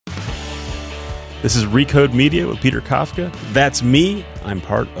This is Recode Media with Peter Kafka. That's me. I'm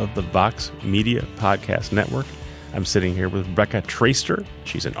part of the Vox Media Podcast Network. I'm sitting here with Rebecca Traister.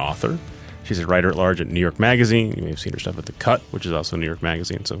 She's an author. She's a writer-at-large at New York Magazine. You may have seen her stuff at The Cut, which is also New York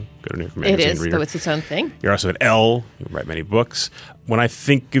Magazine, so go to New York Magazine. It is, though it's its own thing. You're also at Elle. You write many books. When I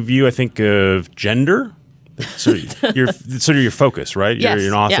think of you, I think of gender. Sort of your focus, right? Yes, You're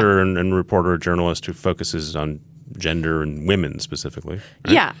an author and reporter, journalist who focuses on gender and women specifically.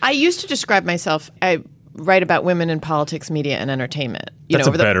 Right? Yeah. I used to describe myself, I write about women in politics, media, and entertainment. That's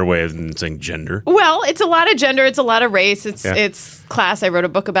a better way than saying gender. Well, it's a lot of gender. It's a lot of race. It's class. I wrote a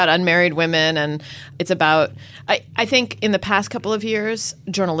book about unmarried women, and it's about I think in the past couple of years,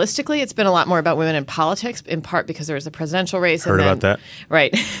 journalistically, it's been a lot more about women in politics, in part because there was a presidential race. Heard about that.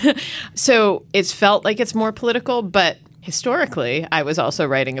 Right. So it's felt like it's more political, but historically, I was also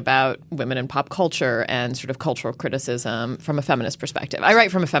writing about women in pop culture and sort of cultural criticism from a feminist perspective. I write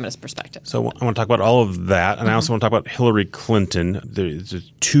from a feminist perspective. So I want to talk about all of that, and I also want to talk about Hillary Clinton.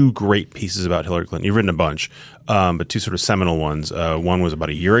 There's two great pieces about Hillary Clinton. You've written a bunch, but two sort of seminal ones. One was about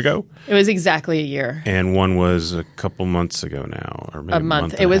a year ago. It was exactly a year. And one was a couple months ago now, or maybe a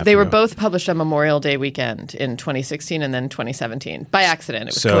month. They were both published on Memorial Day weekend in 2016 and then 2017. By accident.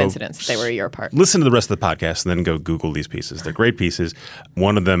 It was coincidence. They were a year apart. Listen to the rest of the podcast and then go Google these pieces. They're great pieces.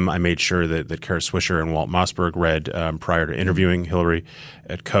 One of them I made sure that Kara Swisher and Walt Mossberg read prior to interviewing Hillary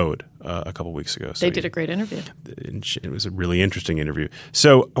at Code a couple weeks ago. So they did a great interview. It was a really interesting interview.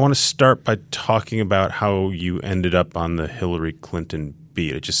 So I want to start by talking about how you ended up on the Hillary Clinton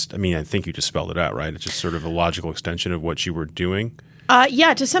beat. I think you just spelled it out, right? It's just sort of a logical extension of what you were doing.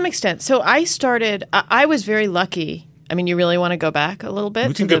 Yeah, to some extent. So I started I was very lucky. I mean, you really want to go back a little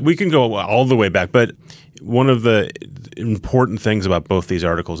bit? We can go all the way back, but one of the important things about both these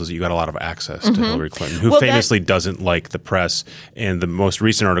articles is that you got a lot of access to Hillary Clinton, who famously doesn't like the press. And the most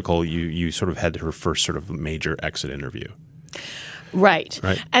recent article, you sort of had her first sort of major exit interview. Right.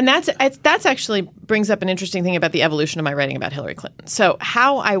 And that's actually brings up an interesting thing about the evolution of my writing about Hillary Clinton. So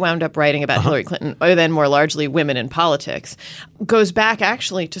how I wound up writing about Hillary Clinton, other than more largely women in politics, goes back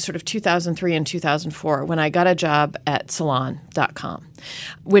actually to sort of 2003 and 2004 when I got a job at Salon.com,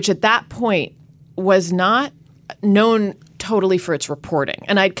 which at that point was not known totally for its reporting.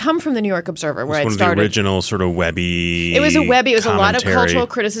 And I'd come from the New York Observer where I'd started. One of the original sort of webby. It was a webby. It was a lot of cultural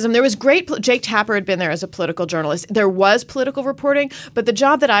criticism. There was great. Jake Tapper had been there as a political journalist. There was political reporting, but the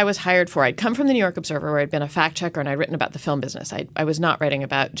job that I was hired for, I'd come from the New York Observer where I'd been a fact checker and I'd written about the film business. I was not writing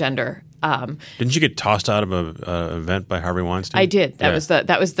about gender. Didn't you get tossed out of an event by Harvey Weinstein? I did. That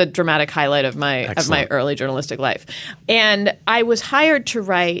was the dramatic highlight of my early journalistic life. And I was hired to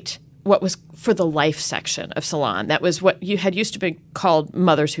write what was for the life section of Salon. That was what you had used to be called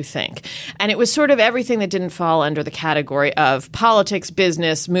Mothers Who Think. And it was sort of everything that didn't fall under the category of politics,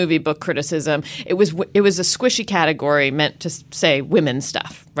 business, movie, book criticism. It was a squishy category meant to say women's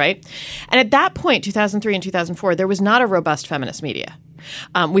stuff, right? And at that point, 2003 and 2004, there was not a robust feminist media.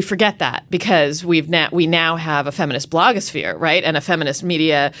 We forget that because we now have a feminist blogosphere, right, and a feminist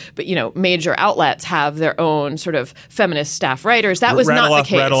media. But major outlets have their own sort of feminist staff writers. That was not the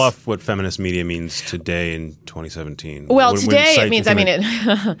case. Rattle off what feminist media means today in 2017. Well, today it means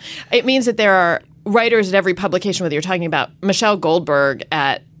it means that there are writers at every publication. Whether you're talking about Michelle Goldberg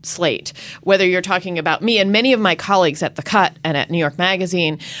at Slate, whether you're talking about me and many of my colleagues at The Cut and at New York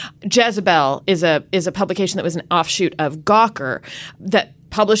Magazine. Jezebel is a publication that was an offshoot of Gawker that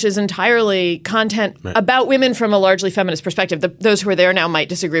publishes entirely content about women from a largely feminist perspective. Those who are there now might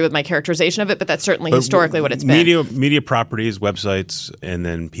disagree with my characterization of it, but that's certainly historically what it's been. Media properties, websites, and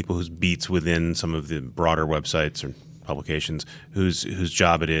then people whose beats within some of the broader websites or publications whose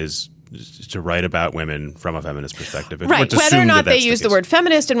job it is to write about women from a feminist perspective. Right. Whether or not they use the word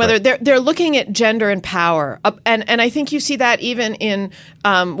feminist and whether they're looking at gender and power. And I think you see that even in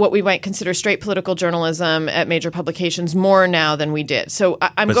what we might consider straight political journalism at major publications more now than we did. So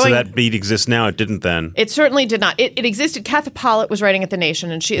So that beat exists now. It didn't then. It certainly did not. It existed. Katha Pollitt was writing at The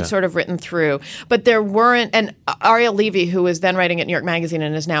Nation and she had sort of written through. But there weren't – and Ariel Levy, who was then writing at New York Magazine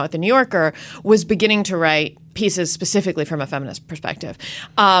and is now at The New Yorker, was beginning to write pieces specifically from a feminist perspective.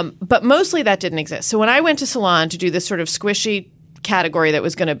 But mostly that didn't exist. So when I went to Salon to do this sort of squishy category that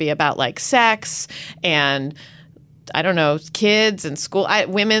was going to be about like sex and I don't know, kids and school,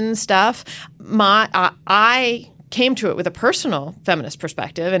 women stuff, I came to it with a personal feminist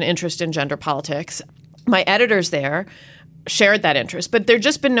perspective and interest in gender politics. My editors there shared that interest, but there'd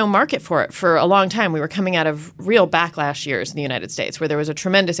just been no market for it for a long time. We were coming out of real backlash years in the United States where there was a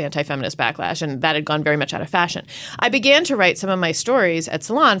tremendous anti-feminist backlash, and that had gone very much out of fashion. I began to write some of my stories at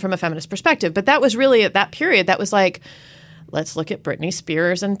Salon from a feminist perspective, but that was really at that period, that was like let's look at Britney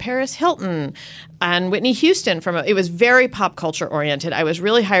Spears and Paris Hilton and Whitney Houston. It was very pop culture oriented. I was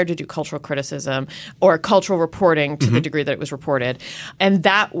really hired to do cultural criticism or cultural reporting to the degree that it was reported. And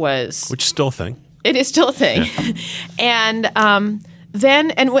that was... Which is still a thing. It is still a thing. Yeah. And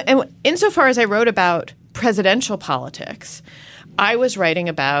then insofar as I wrote about presidential politics, I was writing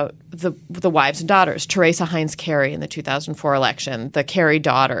about the wives and daughters, Teresa Heinz Kerry in the 2004 election, the Kerry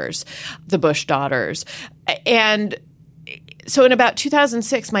daughters, the Bush daughters. And so in about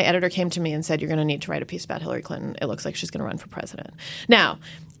 2006, my editor came to me and said, you're going to need to write a piece about Hillary Clinton. It looks like she's going to run for president. Now,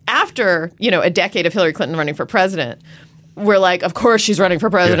 after, a decade of Hillary Clinton running for president, we're like, of course she's running for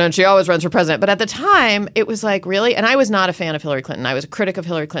president. Yeah. She always runs for president. But at the time, it was like, really? And I was not a fan of Hillary Clinton. I was a critic of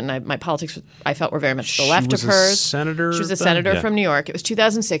Hillary Clinton. My politics, I felt, were very much to the left of hers. Senator. She was a senator from New York. It was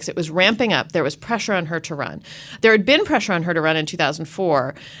 2006. It was ramping up. There was pressure on her to run. There had been pressure on her to run in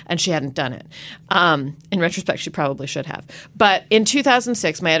 2004, and she hadn't done it. In retrospect, she probably should have. But in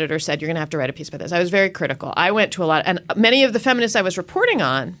 2006, my editor said, you're going to have to write a piece about this. I was very critical. I went to a lot, and many of the feminists I was reporting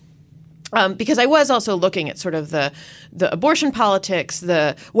on, because I was also looking at sort of the abortion politics,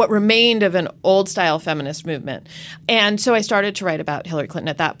 what remained of an old-style feminist movement. And so I started to write about Hillary Clinton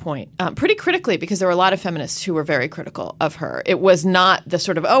at that point, pretty critically, because there were a lot of feminists who were very critical of her. It was not the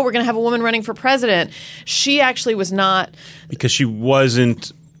sort of, we're going to have a woman running for president. She actually was not. Because she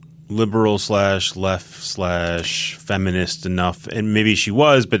wasn't liberal / left / feminist enough, and maybe she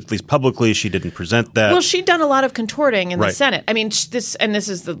was, but at least publicly she didn't present that. Well, she'd done a lot of contorting in the Senate. I mean, this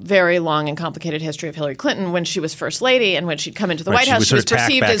is the very long and complicated history of Hillary Clinton. When she was first lady and when she'd come into the White House, she was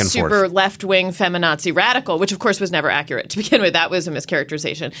perceived as super left-wing feminazi radical, which of course was never accurate to begin with. That was a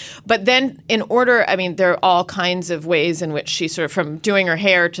mischaracterization. But then there are all kinds of ways in which she sort of, from doing her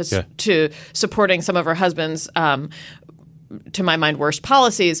hair to supporting some of her husband's to my mind, worst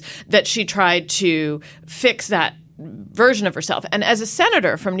policies, that she tried to fix that version of herself. And as a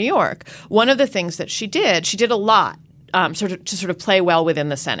senator from New York, one of the things that she did a lot to play well within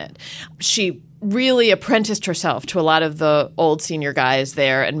the Senate. She really apprenticed herself to a lot of the old senior guys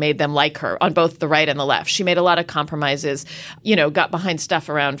there and made them like her on both the right and the left. She made a lot of compromises, got behind stuff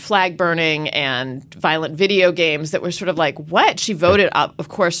around flag burning and violent video games that were sort of like, what? She voted, of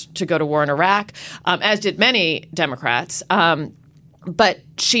course, to go to war in Iraq, as did many Democrats. But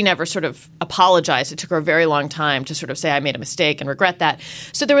she never sort of apologized. It took her a very long time to sort of say, I made a mistake and regret that.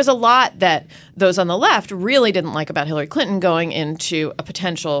 So there was a lot that those on the left really didn't like about Hillary Clinton going into a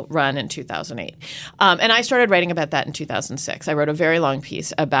potential run in 2008. And I started writing about that in 2006. I wrote a very long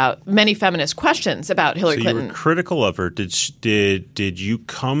piece about many feminist questions about Hillary Clinton. You were critical of her. Did you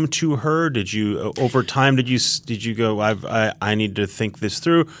come to her? Did you over time? Did you go? I need to think this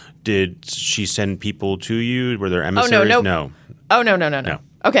through. Did she send people to you? Were there emissaries? Oh, no. Oh, no.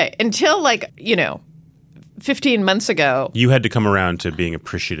 Okay. Until 15 months ago. You had to come around to being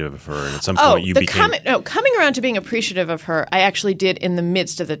appreciative of her, and at some point you became... coming around to being appreciative of her, I actually did in the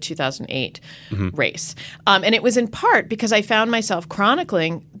midst of the 2008 race. And it was in part because I found myself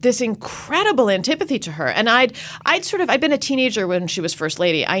chronicling this incredible antipathy to her. And I'd been a teenager when she was first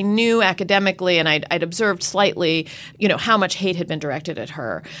lady. I knew academically, and I'd observed slightly, how much hate had been directed at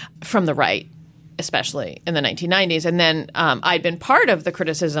her from the right, especially in the 1990s. And then I'd been part of the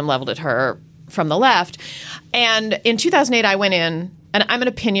criticism leveled at her from the left. And in 2008, I went in, and I'm an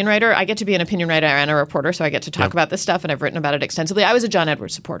opinion writer. I get to be an opinion writer and a reporter, so I get to talk about this stuff, and I've written about it extensively. I was a John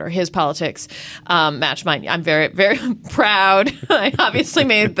Edwards supporter. His politics matched mine. I'm very, very proud. I obviously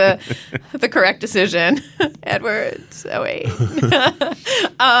made the correct decision. Edwards, 08.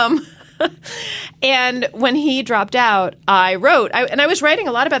 And when he dropped out, I wrote, and I was writing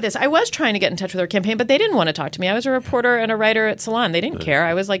a lot about this. I was trying to get in touch with her campaign, but they didn't want to talk to me. I was a reporter and a writer at Salon. They didn't care.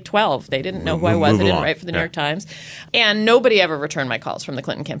 I was 12. They didn't know who I was. I didn't write for the New York Times. And nobody ever returned my calls from the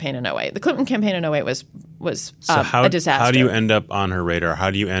Clinton campaign in 08. The Clinton campaign in 08 was a disaster. How do you end up on her radar?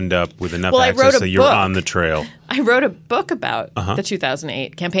 How do you end up with enough access that you're on the trail? I wrote a book about the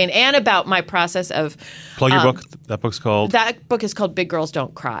 2008 campaign and about my process of... Plug your book. That book's called? That book is called Big Girls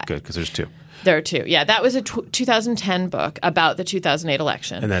Don't Cry. Good, because there's two. There are two. Yeah, that was a 2010 book about the 2008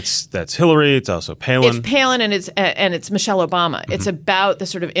 election. And that's Hillary. It's also Palin. It's Palin and it's Michelle Obama. It's about the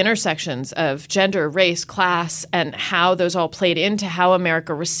sort of intersections of gender, race, class, and how those all played into how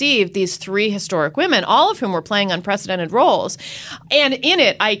America received these three historic women, all of whom were playing unprecedented roles. And in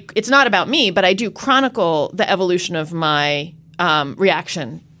it, it's not about me, but I do chronicle the evolution of my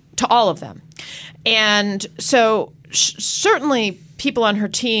reaction to all of them. And so certainly people on her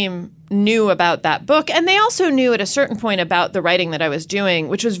team knew about that book. And they also knew at a certain point about the writing that I was doing,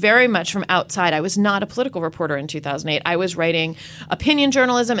 which was very much from outside. I was not a political reporter in 2008. I was writing opinion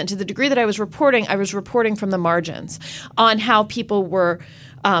journalism. And to the degree that I was reporting from the margins on how people were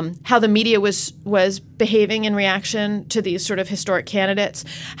how the media was behaving in reaction to these sort of historic candidates,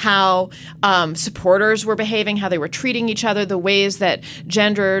 how supporters were behaving, how they were treating each other, the ways that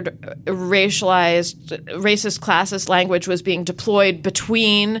gendered, racialized, racist, classist language was being deployed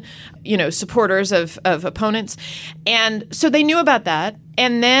between, supporters of opponents. And so they knew about that.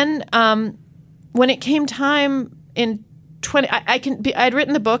 And then when it came time in I'd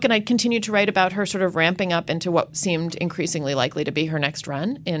written the book and I'd continued to write about her sort of ramping up into what seemed increasingly likely to be her next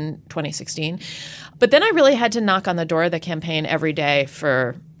run in 2016. But then I really had to knock on the door of the campaign every day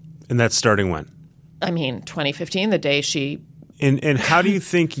for... And that's starting when? 2015, the day she... And how do you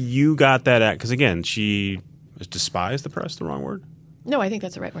think you got that at? Because again, she despised the press, the wrong word? No, I think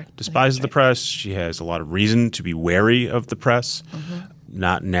that's the right word. Despises the press. She has a lot of reason to be wary of the press,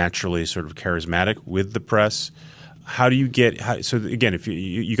 not naturally sort of charismatic with the press. How do you so again, if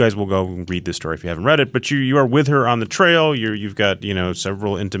you guys will go and read this story if you haven't read it, but you are with her on the trail. You've got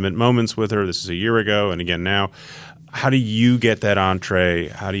several intimate moments with her. This is a year ago, and again now. How do you get that entree?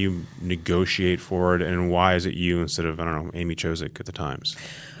 How do you negotiate for it? And why is it you instead of, Amy Chozick at the Times,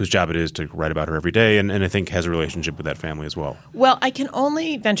 whose job it is to write about her every day and I think has a relationship with that family as well? Well, I can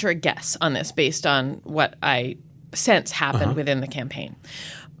only venture a guess on this based on what I sense happened within the campaign.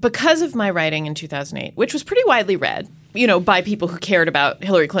 Because of my writing in 2008, which was pretty widely read, by people who cared about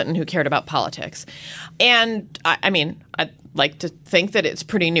Hillary Clinton, who cared about politics. And I'd like to think that it's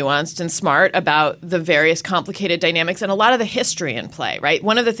pretty nuanced and smart about the various complicated dynamics and a lot of the history in play, right?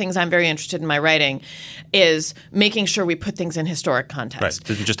 One of the things I'm very interested in my writing is making sure we put things in historic context. Right.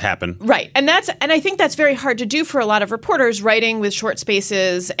 It didn't just happen. Right. And I think that's very hard to do for a lot of reporters writing with short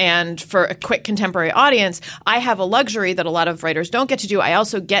spaces and for a quick contemporary audience. I have a luxury that a lot of writers don't get to do. I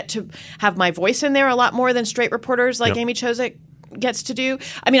also get to have my voice in there a lot more than straight reporters like Amy Chozick gets to do.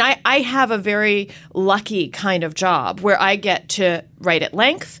 I have a very lucky kind of job where I get to write at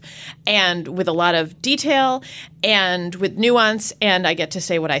length and with a lot of detail and with nuance, and I get to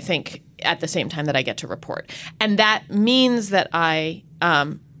say what I think at the same time that I get to report. And that means that I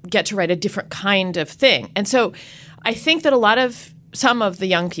get to write a different kind of thing. And so I think that some of the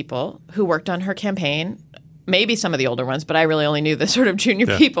young people who worked on her campaign, maybe some of the older ones, but I really only knew the sort of junior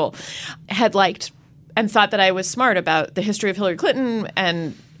people, had liked and thought that I was smart about the history of Hillary Clinton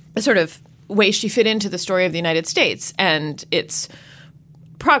and the sort of way she fit into the story of the United States and its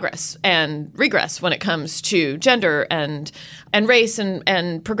progress and regress when it comes to gender and race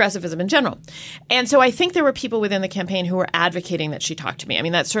and progressivism in general. And so I think there were people within the campaign who were advocating that she talk to me.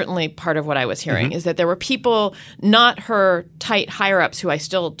 That's certainly part of what I was hearing, is that there were people, not her tight higher-ups, who I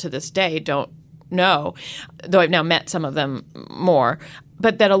still to this day don't know, though I've now met some of them more,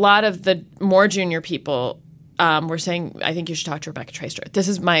 but that a lot of the more junior people were saying, I think you should talk to Rebecca Traister. This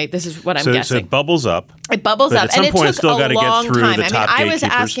is what I'm guessing. So it bubbles up. It bubbles up. At some point, it's still got to get through the top gatekeepers. I was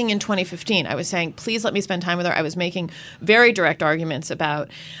asking in 2015. I was saying, please let me spend time with her. I was making very direct arguments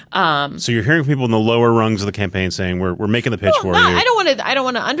about. So you're hearing people in the lower rungs of the campaign saying, "We're making the pitch for you." I don't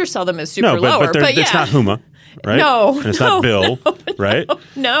want to undersell them as super lower, but it's not Huma. Right? No, and it's not Bill, right?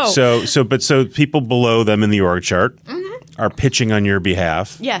 No. So people below them in the org chart are pitching on your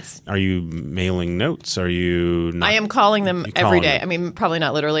behalf. Yes. Are you mailing notes? Are you? I am calling them every day. Probably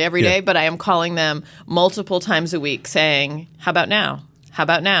not literally every day, but I am calling them multiple times a week, saying, "How about now? How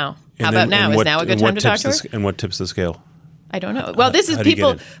about now? How about now? Is now a good time to talk to her?" And what tips the scale? I don't know. Well, this is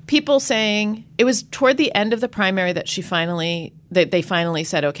people saying it was toward the end of the primary that they finally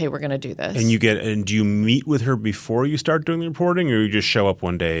said, okay, we're going to do this. And do you meet with her before you start doing the reporting, or you just show up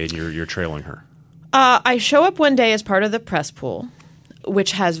one day and you're trailing her? I show up one day as part of the press pool,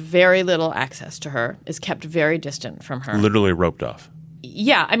 which has very little access to her, is kept very distant from her. Literally roped off.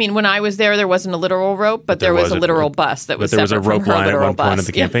 Yeah, when I was there wasn't a literal rope, but there was a literal bus that was separate from her literal bus. But there was a rope line at one point of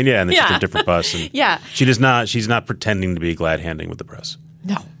the campaign, and it's just a different bus. And yeah. She's not pretending to be glad-handing with the press.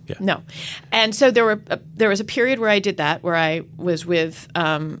 No. Yeah. No. And so there was a period where I did that, where I was with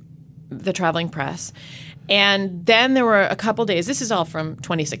the traveling press. And then there were a couple days, this is all from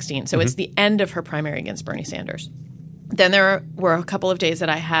 2016, so it's the end of her primary against Bernie Sanders. Then there were a couple of days that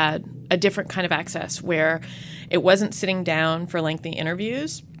I had a different kind of access where it wasn't sitting down for lengthy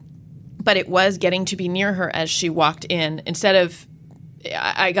interviews, but it was getting to be near her as she walked in. Instead of –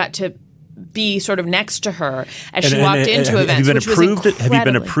 I got to be sort of next to her as she walked into events. Have you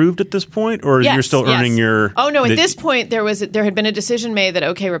been approved at this point, or you're still earning your? Oh no! At this point, there had been a decision made that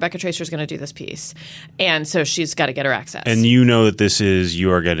okay, Rebecca Traister is going to do this piece, and so she's got to get her access. And you know that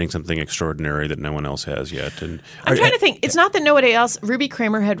you are getting something extraordinary that no one else has yet. And I'm trying to think. It's not that nobody else. Ruby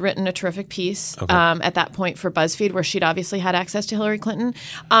Kramer had written a terrific piece at that point for BuzzFeed, where she'd obviously had access to Hillary Clinton.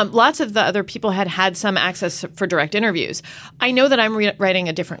 Lots of the other people had some access for direct interviews. I know that I'm writing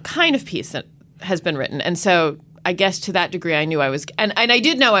a different kind of piece that has been written. And so I guess to that degree I knew I was – and I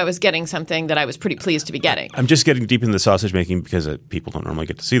did know I was getting something that I was pretty pleased to be getting. I'm just getting deep into the sausage making because people don't normally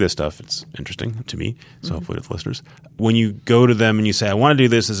get to see this stuff. It's interesting to me, so hopefully to the listeners. When you go to them and you say, I want to do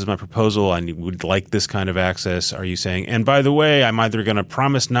this is my proposal, I would like this kind of access, are you saying, and by the way, I'm either going to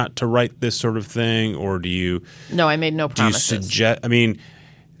promise not to write this sort of thing, or do you – No, I made no promises. Do you suggest – I mean,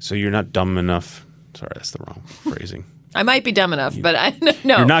 so you're not dumb enough – sorry, that's the wrong phrasing. I might be dumb enough, but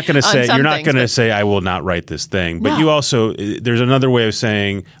no. You're not going to say I will not write this thing. But you also there's another way of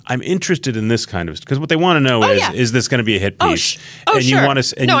saying I'm interested in this kind of, because what they want to know is this going to be a hit piece? Sure. You want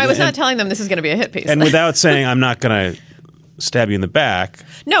to, I was not telling them this is going to be a hit piece. And without saying I'm not going to stab you in the back.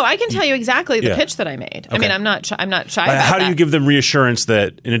 No, I can tell you exactly the pitch that I made. Okay. I mean, I'm not shy about that. How do you give them reassurance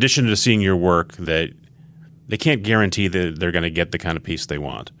that in addition to seeing your work that they can't guarantee that they're going to get the kind of piece they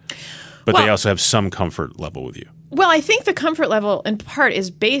want, but they also have some comfort level with you? Well, I think the comfort level in part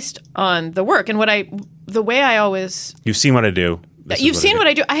is based on the work and the way I always. You've seen what I do. You've seen what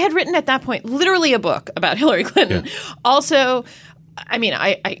I do. I had written at that point literally a book about Hillary Clinton. Yeah. Also, I mean,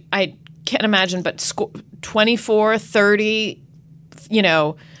 I can't imagine, but 24, 30,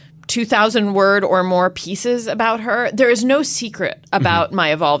 2,000 word or more pieces about her. There is no secret about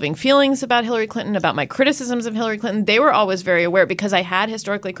my evolving feelings about Hillary Clinton, about my criticisms of Hillary Clinton. They were always very aware because I had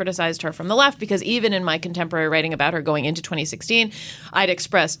historically criticized her from the left, because even in my contemporary writing about her going into 2016, I'd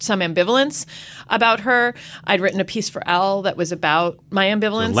expressed some ambivalence about her. I'd written a piece for Elle that was about my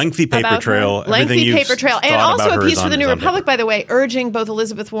ambivalence. The lengthy paper trail. Lengthy paper trail. And also a piece for the New Republic, by the way, urging both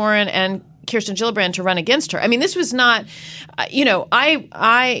Elizabeth Warren and Kirsten Gillibrand to run against her. I mean, this was not,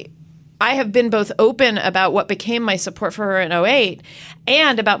 I have been both open about what became my support for her in 2008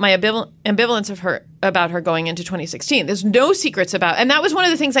 and about my ambivalence about her going into 2016. There's no secrets about, and that was one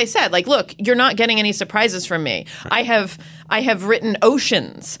of the things I said. Like, look, you're not getting any surprises from me. Right. I have written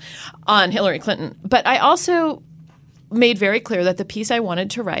oceans on Hillary Clinton, but I also made very clear that the piece I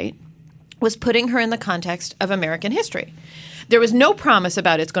wanted to write was putting her in the context of American history. There was no promise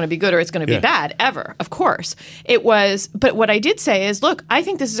about it's going to be good or it's going to be bad, ever, of course. It was, but what I did say is, look, I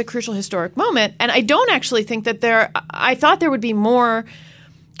think this is a crucial historic moment, and I don't actually think that I thought there would be more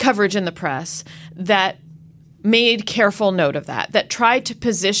coverage in the press that made careful note of that tried to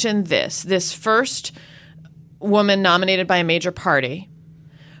position this first woman nominated by a major party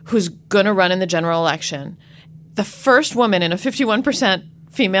who's going to run in the general election, the first woman in a 51%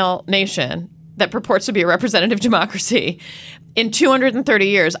 female nation that purports to be a representative democracy in 230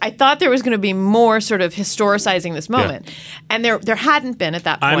 years. I thought there was going to be more sort of historicizing this moment. Yeah. And there hadn't been at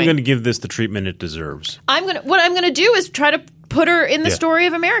that point. I'm going to give this the treatment it deserves. What I'm going to do is try to put her in the story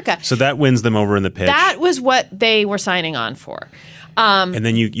of America. So that wins them over in the pitch. That was what they were signing on for. And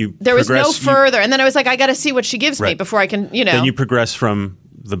then you there was no further. And then I was like, I got to see what she gives me before I can, Then you progress from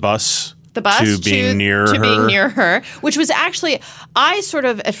the bus to being near her, which was actually, I sort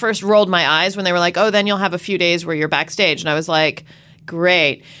of at first rolled my eyes when they were like, oh, then you'll have a few days where you're backstage. And I was like,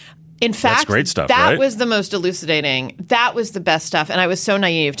 great. In fact, that's great stuff, that right? was the most elucidating. That was the best stuff. And I was so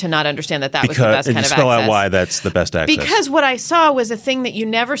naive to not understand that was the best kind of access. And spell out why that's the best access. Because what I saw was a thing that you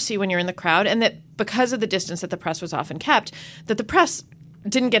never see when you're in the crowd, and that because of the distance that the press was often kept, that the press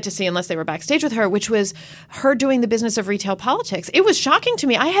didn't get to see unless they were backstage with her, which was her doing the business of retail politics. It was shocking to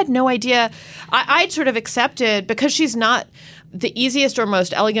me. I had no idea. I'd sort of accepted, because she's not the easiest or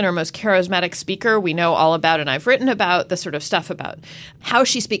most elegant or most charismatic speaker we know all about, and I've written about the sort of stuff about how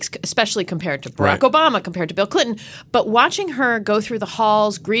she speaks, especially compared to Barack Obama, compared to Bill Clinton. But watching her go through the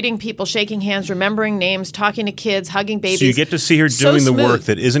halls, greeting people, shaking hands, remembering names, talking to kids, hugging babies. So you get to see her doing the work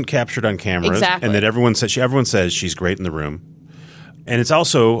that isn't captured on cameras, exactly. And that everyone says she's great in the room. And it's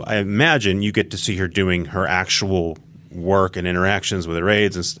also, I imagine, you get to see her doing her actual work and interactions with her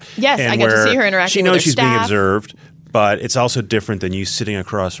aides. Yes, I get to see her interacting with her staff. She knows she's being observed, but it's also different than you sitting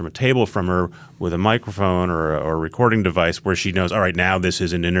across from a table from her with a microphone or a recording device where she knows, all right, now this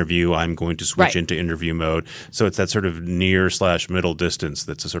is an interview. I'm going to switch into interview mode. So it's that sort of near/middle distance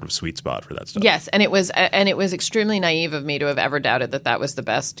that's a sort of sweet spot for that stuff. Yes, and it was extremely naive of me to have ever doubted that was the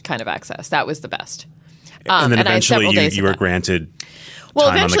best kind of access. That was the best. And then eventually you were granted. Well,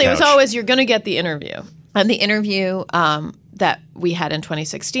 eventually it was always, you're going to get the interview. And the interview that we had in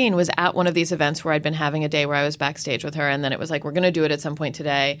 2016 was at one of these events where I'd been having a day where I was backstage with her, and then it was like, we're going to do it at some point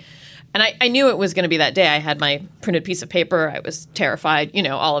today. And I knew it was going to be that day. I had my printed piece of paper. I was terrified,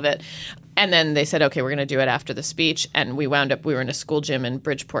 all of it. And then they said, okay, we're going to do it after the speech. And we were in a school gym in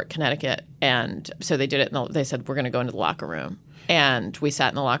Bridgeport, Connecticut. And so they did it, and they said, we're going to go into the locker room. And we sat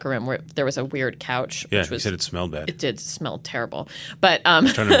in the locker room where there was a weird couch. Yeah, you said it smelled bad. It did smell terrible. But I'm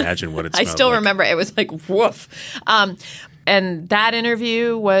trying to imagine what it smelled I still like. remember it was like, woof. And that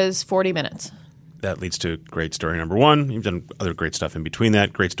interview was 40 minutes. That leads to great story number one. You've done other great stuff in between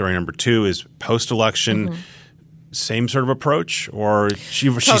that. Great story number two is post-election. Same sort of approach? Or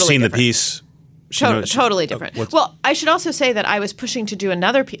she's Totally seen different. the piece? Totally different. Well, I should also say that I was pushing to do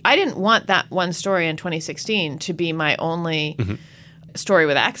another piece. I didn't want that one story in 2016 to be my only story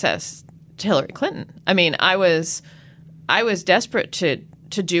with access to Hillary Clinton. I mean, I was desperate to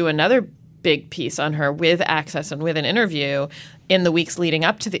do another big piece on her with access and with an interview in the weeks leading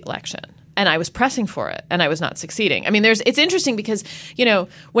up to the election. And I was pressing for it, and I was not succeeding. I mean, it's interesting because,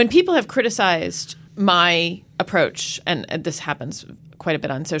 when people have criticized my approach, and this happens quite a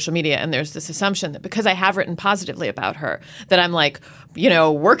bit on social media, and there's this assumption that because I have written positively about her, that I'm like,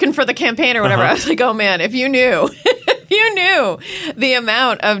 working for the campaign or whatever. I was like, oh man, if you knew the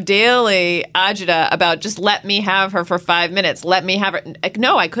amount of daily agita about just let me have her for 5 minutes, let me have her.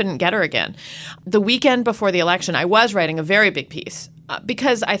 No, I couldn't get her again. The weekend before the election, I was writing a very big piece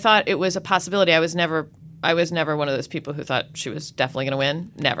because I thought it was a possibility. I was never one of those people who thought she was definitely going to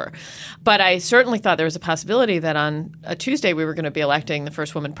win. Never. But I certainly thought there was a possibility that on a Tuesday we were going to be electing the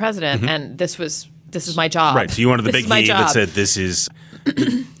first woman president, and this is my job. Right. So you wanted the big heave that said this is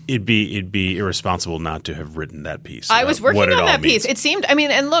it'd be irresponsible not to have written that piece. I was working on that piece. It seemed,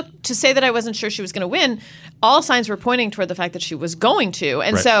 and look, to say that I wasn't sure she was going to win, all signs were pointing toward the fact that she was going to.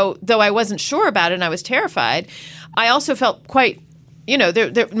 And so, though I wasn't sure about it and I was terrified, I also felt quite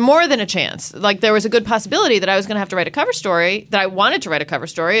there more than a chance. Like there was a good possibility that I was going to have to write a cover story, that I wanted to write a cover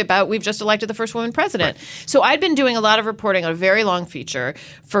story about we've just elected the first woman president. Right. So I'd been doing a lot of reporting on a very long feature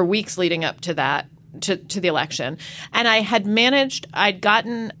for weeks leading up to that, to the election. And I had managed, I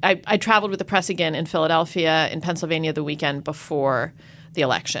traveled with the press again in Philadelphia, in Pennsylvania the weekend before the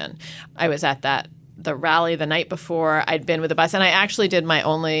election. I was at the rally the night before. I'd been with the bus, and I actually did my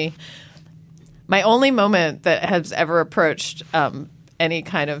only moment that has ever approached any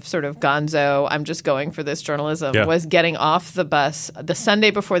kind of sort of gonzo, I'm just going for this journalism, was getting off the bus the Sunday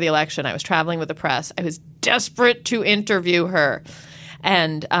before the election. I was traveling with the press. I was desperate to interview her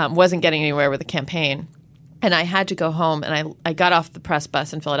and wasn't getting anywhere with the campaign. And I had to go home, and I got off the press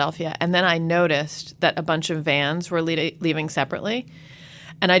bus in Philadelphia, and then I noticed that a bunch of vans were leaving separately,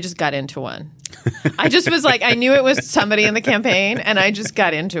 and I just got into one. I just was like, I knew it was somebody in the campaign, and I just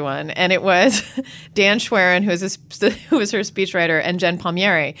got into one. And it was Dan Schwerin, who was her speechwriter, and Jen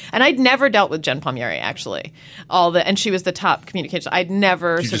Palmieri. And I'd never dealt with Jen Palmieri, actually. And she was the top communications. I'd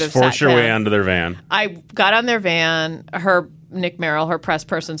never you sort just of forced your way onto their van. I got on their van. Nick Merrill, her press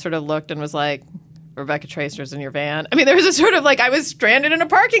person, sort of looked and was like, Rebecca Traister's in your van. I mean, there was a sort of like, I was stranded in a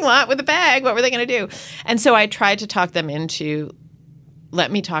parking lot with a bag. What were they going to do? And so I tried to talk them into, let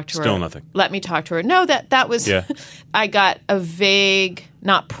me talk to her. Still nothing. Let me talk to her. No, that was, I got a vague,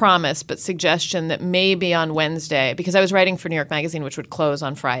 not promise, but suggestion that maybe on Wednesday, because I was writing for New York Magazine, which would close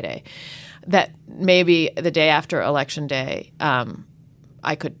on Friday, that maybe the day after Election Day,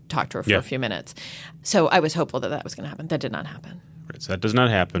 I could talk to her for a few minutes. So I was hopeful that was going to happen. That did not happen. Right, so that does not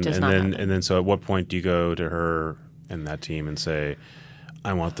happen. And then so at what point do you go to her and that team and say,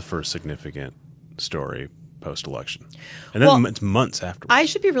 I want the first significant story post-election? And then it's months afterwards. I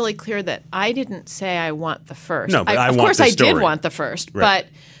should be really clear that I didn't say I want the first. No, but of want course the I story. did want the first, right.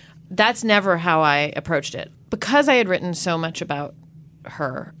 But that's never how I approached it. Because I had written so much about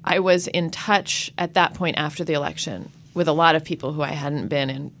her, I was in touch at that point after the election with a lot of people who I hadn't been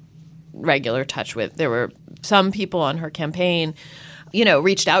in regular touch with. There were some people on her campaign,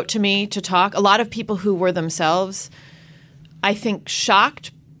 reached out to me to talk. A lot of people who were themselves, I think,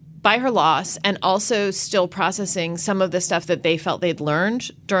 shocked by her loss and also still processing some of the stuff that they felt they'd learned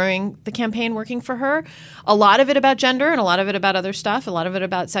during the campaign working for her. A lot of it about gender and a lot of it about other stuff, a lot of it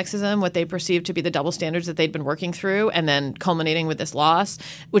about sexism, what they perceived to be the double standards that they'd been working through, and then culminating with this loss,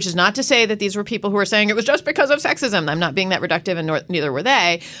 which is not to say that these were people who were saying it was just because of sexism. I'm not being that reductive, and neither were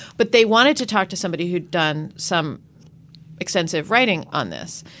they. But they wanted to talk to somebody who'd done some extensive writing on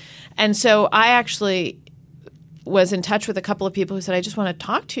this. And so I actually was in touch with a couple of people who said, I just want to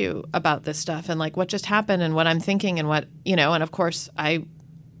talk to you about this stuff and like what just happened and what I'm thinking and what, and of course I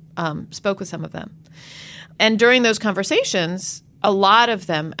spoke with some of them. And during those conversations, a lot of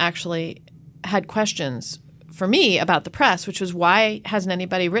them actually had questions for me about the press, which was why hasn't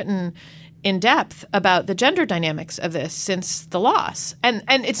anybody written in depth about the gender dynamics of this since the loss? And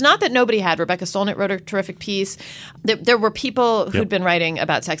it's not that nobody had. Rebecca Solnit wrote a terrific piece. There were people who'd been writing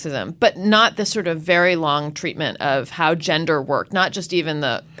about sexism, but not the sort of very long treatment of how gender worked, not just even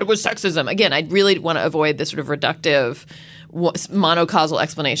it was sexism. Again, I really want to avoid the sort of reductive monocausal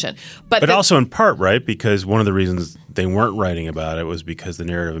explanation. But also in part, right, because one of the reasons they weren't writing about it was because the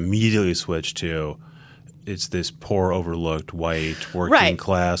narrative immediately switched to it's this poor, overlooked, white, working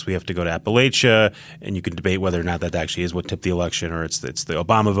class. We have to go to Appalachia, and you can debate whether or not that actually is what tipped the election, or it's the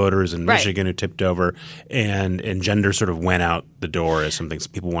Obama voters in Michigan who tipped over, and gender sort of went out the door as something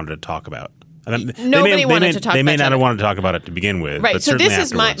people wanted to talk about. Nobody wanted to talk about it. They may not have wanted to talk about it to begin with. Right. But so this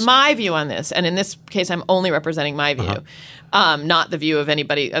afterwards. is my view on this. And in this case, I'm only representing my view, not the view of any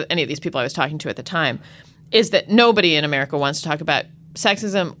of these people I was talking to at the time, is that nobody in America wants to talk about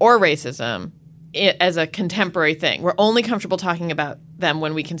sexism or racism as a contemporary thing. We're only comfortable talking about them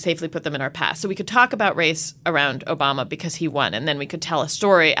when we can safely put them in our past. So we could talk about race around Obama because he won, and then we could tell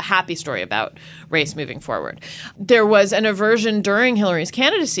a happy story about race moving forward. There was an aversion during Hillary's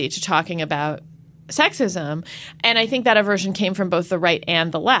candidacy to talking about sexism, and I think that aversion came from both the right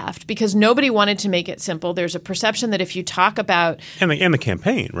and the left because nobody wanted to make it simple. There's a perception that if you talk about and the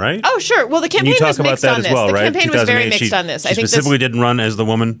campaign, right? Oh, sure. Well, the campaign was mixed on this. The campaign was very mixed on this. She specifically didn't run as the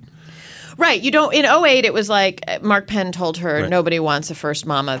woman. Right. You don't. In 2008, it was like Mark Penn told her nobody wants a first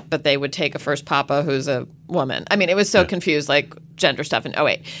mama, but they would take a first papa who's a woman. I mean, it was so confused, like gender stuff in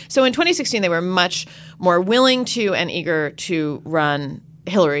 2008. So in 2016, they were much more willing to and eager to run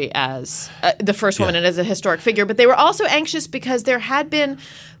Hillary as the first woman and as a historic figure. But they were also anxious because there had been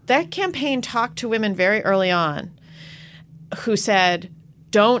that campaign talked to women very early on who said,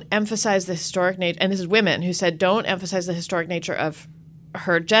 don't emphasize the historic nature. And this is women who said, don't emphasize the historic nature of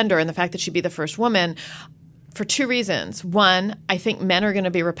her gender and the fact that she'd be the first woman for two reasons. One, I think men are going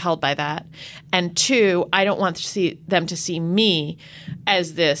to be repelled by that. And two, I don't want them to see me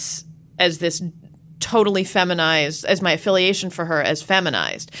as this totally feminized, as my affiliation for her as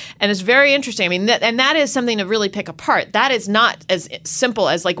feminized. And it's very interesting. I mean, that is something to really pick apart. That is not as simple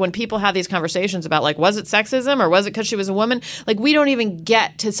as like when people have these conversations about like, was it sexism or was it because she was a woman? Like we don't even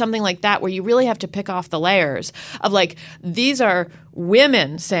get to something like that where you really have to pick off the layers of like, these are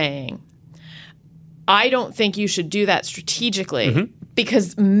women saying, I don't think you should do that strategically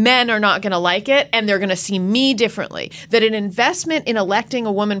because men are not going to like it and they're going to see me differently. That an investment in electing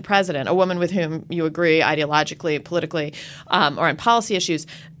a woman president, a woman with whom you agree ideologically, politically, or on policy issues,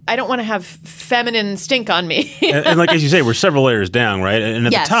 I don't want to have feminine stink on me. and like as you say, we're several layers down, right? And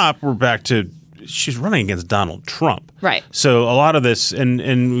at the top, we're back to she's running against Donald Trump. Right. So a lot of this,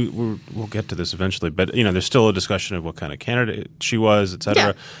 and we'll get to this eventually, but there's still a discussion of what kind of candidate she was, et cetera.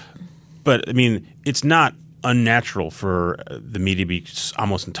 Yeah. But I mean, it's not unnatural for the media to be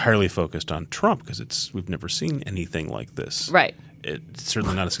almost entirely focused on Trump because we've never seen anything like this. Right. It's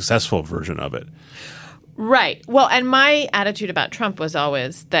certainly not a successful version of it. Right. Well, and my attitude about Trump was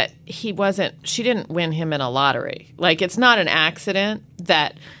always that she didn't win him in a lottery. Like, it's not an accident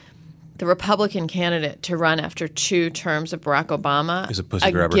that the Republican candidate to run after 2 terms of Barack Obama is a pussy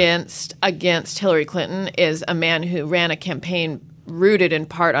grabber against Hillary Clinton is a man who ran a campaign rooted in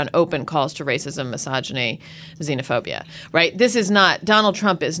part on open calls to racism, misogyny, xenophobia, right? Donald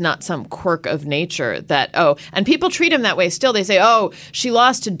Trump is not some quirk of nature and people treat him that way still. They say, she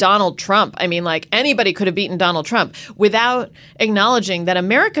lost to Donald Trump. I mean, like anybody could have beaten Donald Trump without acknowledging that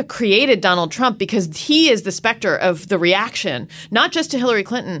America created Donald Trump because he is the specter of the reaction, not just to Hillary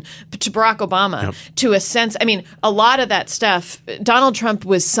Clinton, but to Barack Obama, to a sense. I mean, a lot of that stuff, Donald Trump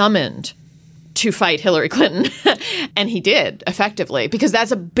was summoned to fight Hillary Clinton. And he did, effectively, because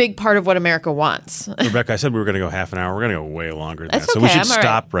that's a big part of what America wants. Rebecca, I said we were going to go half an hour. We're going to go way longer than that's that. Okay, So we should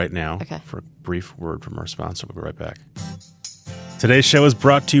stop right now for a brief word from our sponsor. We'll be right back. Today's show is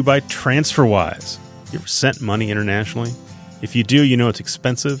brought to you by TransferWise. You ever sent money internationally? If you do, you know it's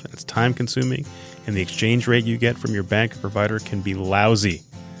expensive and it's time-consuming, and the exchange rate you get from your bank provider can be lousy.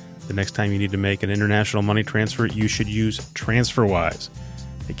 The next time you need to make an international money transfer, you should use TransferWise.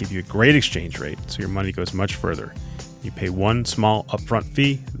 They give you a great exchange rate, so your money goes much further. You pay one small upfront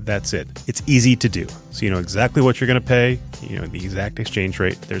fee, that's it. It's easy to do, so you know exactly what you're going to pay, you know the exact exchange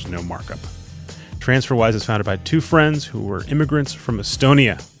rate, there's no markup. TransferWise is founded by 2 friends who were immigrants from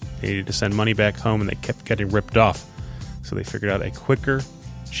Estonia. They needed to send money back home and they kept getting ripped off. So they figured out a quicker,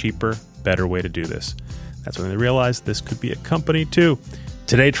 cheaper, better way to do this. That's when they realized this could be a company too.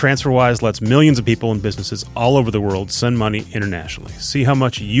 Today, TransferWise lets millions of people and businesses all over the world send money internationally. See how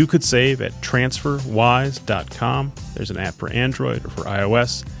much you could save at TransferWise.com. There's an app for Android or for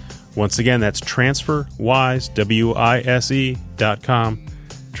iOS, Once again, that's TransferWise, WISE.com.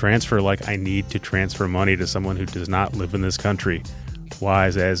 Transfer like I need to transfer money to someone who does not live in this country.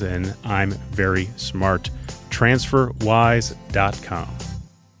 Wise as in I'm very smart. TransferWise.com.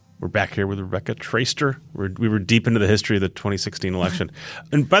 We're back here with Rebecca Traister. We were deep into the history of the 2016 election.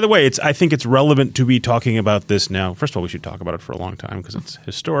 And by the way, I think it's relevant to be talking about this now. First of all, we should talk about it for a long time because it's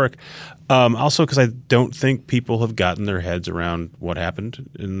historic. Also because I don't think people have gotten their heads around what happened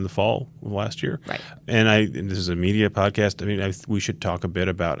in the fall of last year. Right. And this is a media podcast. I mean, we should talk a bit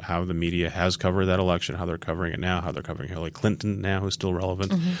about how the media has covered that election, how they're covering it now, how they're covering Hillary Clinton now, who's still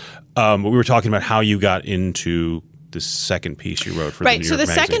relevant. But we were talking about how you got into the second piece you wrote for the New York Magazine. Right,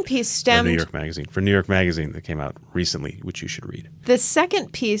 so the second piece stemmed... New York Magazine. For New York Magazine that came out recently, which you should read. The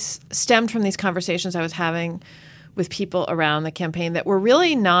second piece stemmed from these conversations I was having with people around the campaign that were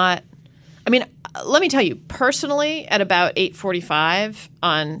really not... I mean, let me tell you, personally, at about 8:45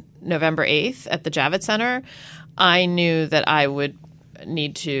 on November 8th at the Javits Center, I knew that I would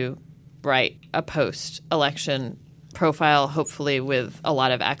need to write a post-election profile, hopefully with a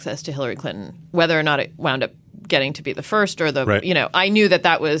lot of access to Hillary Clinton, whether or not it wound up getting to be the first or the, right. I knew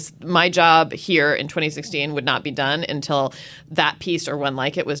that was my job here in 2016 would not be done until that piece or one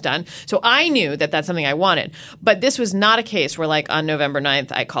like it was done. So I knew that that's something I wanted. But this was not a case where like on November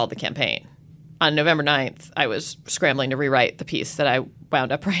 9th, I called the campaign. On November 9th, I was scrambling to rewrite the piece that I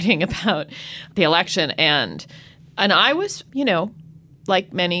wound up writing about the election. And I was,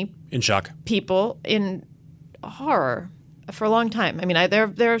 like many in shock people, in horror for a long time. I mean,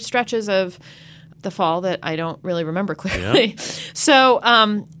 there are stretches of the fall that I don't really remember clearly. Yeah. So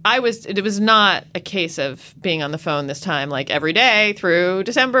it was not a case of being on the phone this time like every day through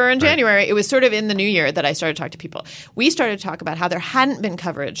December and January. Right. It was sort of in the new year that I started to talk to people. We started to talk about how there hadn't been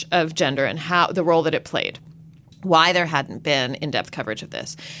coverage of gender and how the role that it played. Why there hadn't been in-depth coverage of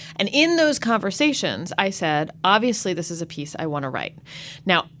this. And in those conversations, I said, obviously, this is a piece I want to write.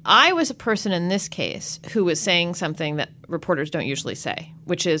 Now, I was a person in this case who was saying something that reporters don't usually say,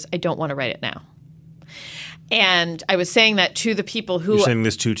 which is, I don't want to write it now. And I was saying that to the people who... You're saying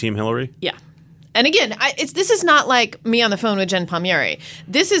this to Team Hillary? Yeah. And again, this is not like me on the phone with Jen Palmieri.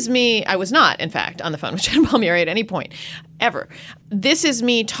 This is me... I was not, in fact, on the phone with Jen Palmieri at any point, ever. This is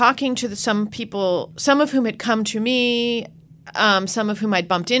me talking to some people, some of whom had come to me, some of whom I'd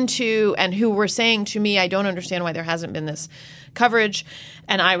bumped into, and who were saying to me, I don't understand why there hasn't been this coverage.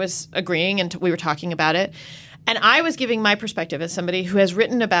 And I was agreeing, and we were talking about it. And I was giving my perspective as somebody who has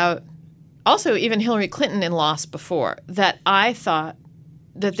written about... Also, even Hillary Clinton in loss before, that I thought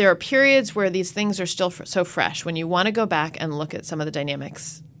that there are periods where these things are still so fresh when you want to go back and look at some of the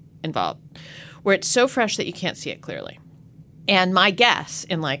dynamics involved, where it's so fresh that you can't see it clearly. And my guess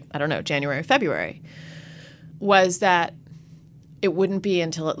in January, February, was that it wouldn't be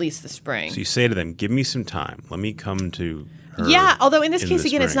until at least the spring. So you say to them, give me some time. Let me come to her. Yeah, although in this case,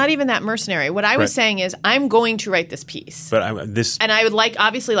 again, it's not even that mercenary. What I was saying is I'm going to write this piece. And I would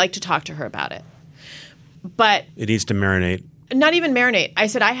obviously like to talk to her about it. But it needs to marinate. Not even marinate. I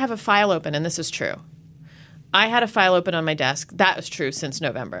said, I have a file open, and this is true. I had a file open on my desk. That was true since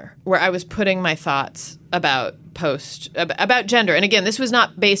November, where I was putting my thoughts about gender. And again, this was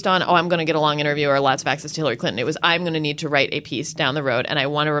not based on, I'm going to get a long interview or lots of access to Hillary Clinton. It was, I'm going to need to write a piece down the road, and I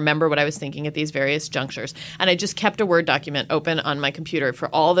want to remember what I was thinking at these various junctures. And I just kept a Word document open on my computer for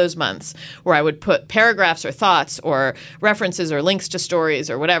all those months where I would put paragraphs or thoughts or references or links to stories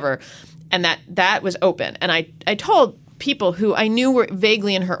or whatever. And that was open. And I told people who I knew were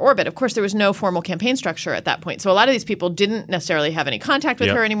vaguely in her orbit. Of course, there was no formal campaign structure at that point. So a lot of these people didn't necessarily have any contact with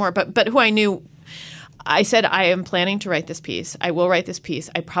her anymore, but who I knew, I said, I am planning to write this piece. I will write this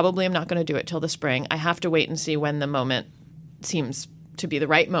piece. I probably am not going to do it till the spring. I have to wait and see when the moment seems to be the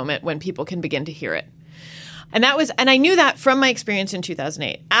right moment when people can begin to hear it. And I knew that from my experience in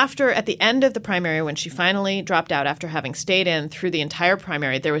 2008. At the end of the primary, when she finally dropped out after having stayed in through the entire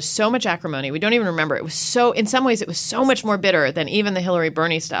primary, there was so much acrimony. We don't even remember. It was in some ways, it was so much more bitter than even the Hillary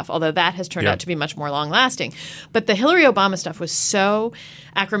Bernie stuff, although that has turned out to be much more long lasting. But the Hillary Obama stuff was so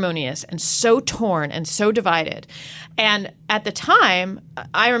acrimonious and so torn and so divided. And at the time,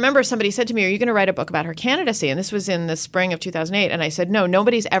 I remember somebody said to me, are you going to write a book about her candidacy? And this was in the spring of 2008. And I said, no,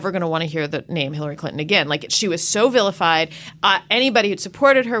 nobody's ever going to want to hear the name Hillary Clinton again. She was so vilified. Anybody who'd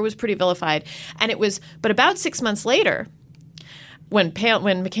supported her was pretty vilified. And but about 6 months later, when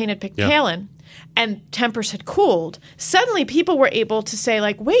McCain had picked Palin, and tempers had cooled, suddenly people were able to say,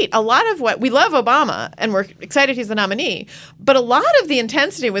 wait, a lot of we love Obama and we're excited he's the nominee, but a lot of the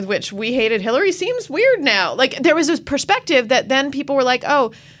intensity with which we hated Hillary seems weird now. There was this perspective that then people were like,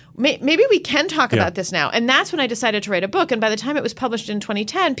 oh, maybe we can talk about this now. And that's when I decided to write a book. And by the time it was published in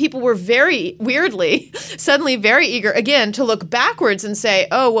 2010, people were very weirdly, suddenly very eager, again, to look backwards and say,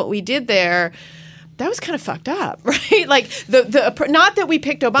 oh, what we did there, that was kind of fucked up, right? Like, not that we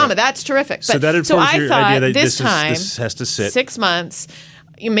picked Obama. Right. That's terrific. But, so that informs I your thought idea that this has to sit. 6 months,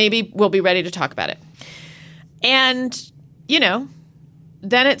 maybe we'll be ready to talk about it. And,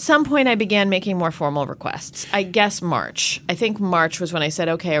 then at some point I began making more formal requests. I guess March. I think March was when I said,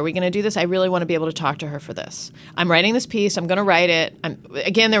 okay, are we going to do this? I really want to be able to talk to her for this. I'm writing this piece. I'm going to write it.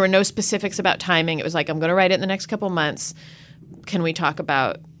 Again, there were no specifics about timing. It was like, I'm going to write it in the next couple months. Can we talk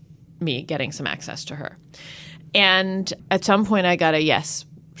about me getting some access to her? And at some point I got a yes.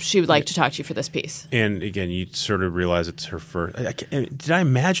 She would like to talk to you for this piece. And again, you sort of realize it's her first. Did I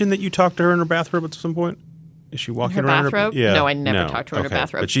imagine that you talked to her in her bathrobe at some point? Is she walking in her around? Bathrobe? Yeah. No, I never talked to her in her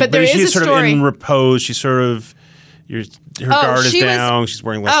bathrobe. But there is a sort story. of in repose. She's sort of her guard is down. She's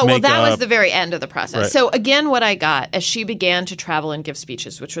wearing less makeup. Oh, well, that was the very end of the process. Right. So again, what I got as she began to travel and give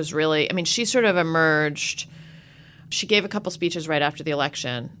speeches, which was really, she sort of emerged. She gave a couple speeches right after the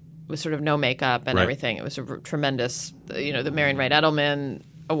election with sort of no makeup and everything. It was a tremendous, the Marian Wright Edelman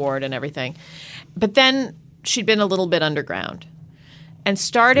Award and everything. But then she'd been a little bit underground. And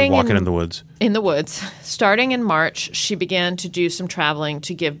starting walking in the woods. In the woods. Starting in March, she began to do some traveling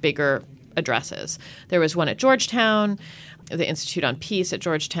to give bigger addresses. There was one at Georgetown, the Institute on Peace at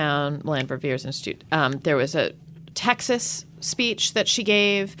Georgetown, Milan Verveer's Institute. There was a Texas speech that she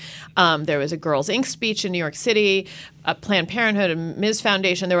gave. There was a Girls Inc. speech in New York City, a Planned Parenthood, a Ms.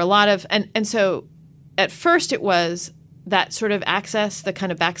 Foundation. There were a lot of and so at first it was that sort of access, the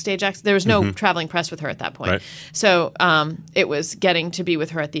kind of backstage access. There was no traveling press with her at that point. Right. So it was getting to be with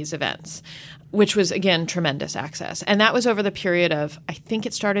her at these events, which was, again, tremendous access. And that was over the period of, I think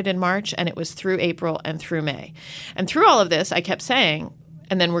it started in March, and it was through April and through May. And through all of this, I kept saying,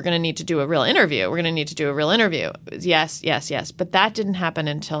 and then we're going to need to do a real interview. We're going to need to do a real interview. It was yes, yes, yes. But that didn't happen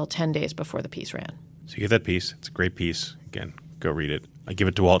until 10 days before the piece ran. So you get that piece. It's a great piece. Again, go read it. I give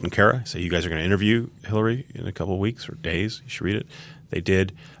it to Walt and Kara. I say, you guys are going to interview Hillary in a couple of weeks or days. You should read it. They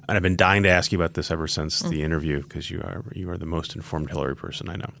did. And I've been dying to ask you about this ever since the interview because you are the most informed Hillary person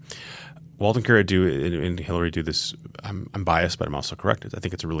I know. Walt and Kara and Hillary do this. I'm biased, but I'm also correct. I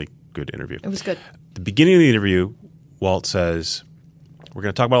think it's a really good interview. It was good. At the beginning of the interview, Walt says, we're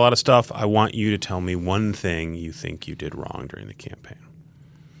going to talk about a lot of stuff. I want you to tell me one thing you think you did wrong during the campaign.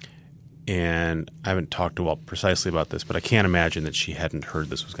 And I haven't talked to Walt precisely about this, but I can't imagine that she hadn't heard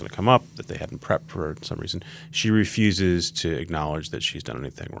this was going to come up, that they hadn't prepped for her for some reason. She refuses to acknowledge that she's done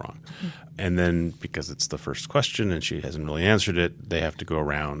anything wrong. And then because it's the first question and she hasn't really answered it, they have to go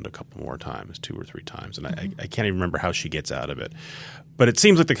around a couple more times, 2 or 3 times. And I can't even remember how she gets out of it. But it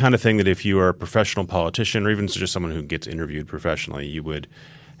seems like the kind of thing that if you are a professional politician or even just someone who gets interviewed professionally, you would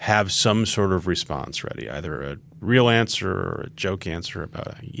have some sort of response ready, either a real answer or a joke answer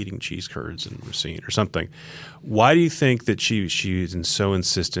about eating cheese curds in Racine or something. Why do you think that she's so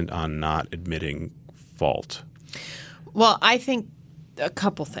insistent on not admitting fault? Well, I think a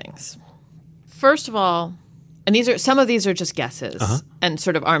couple things. First of all, and some of these are just guesses and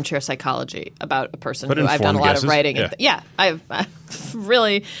sort of armchair psychology about a person who I've done a lot of writing. Yeah, I've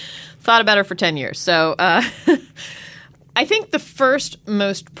really thought about her for 10 years. So I think the first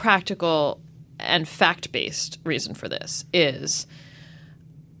most practical and fact-based reason for this is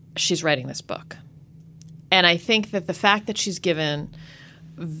she's writing this book. And I think that the fact that she's given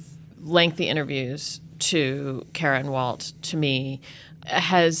lengthy interviews to Kara and Walt, to me,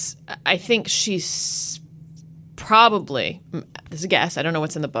 I think she's probably, this is a guess, I don't know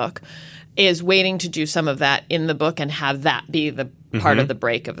what's in the book, is waiting to do some of that in the book and have that be the part of the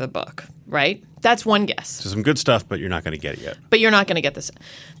break of the book, right? That's one guess. So some good stuff, but you're not going to get it yet. But you're not going to get this.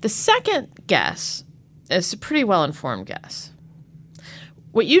 The second guess is a pretty well-informed guess.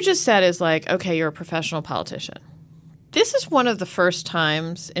 What you just said is like, okay, you're a professional politician. This is one of the first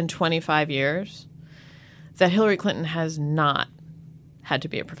times in 25 years that Hillary Clinton has not had to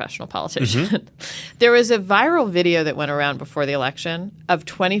be a professional politician. There was a viral video that went around before the election of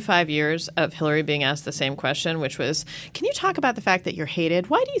 25 years of Hillary being asked the same question, which was, can you talk about the fact that you're hated?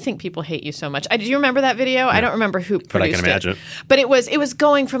 Why do you think people hate you so much? Do you remember that video? Yeah. I don't remember who produced it. But I can imagine. But it was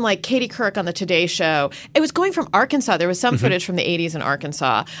going from like Katie Couric on the Today Show. It was going from Arkansas. There was some footage from the 80s in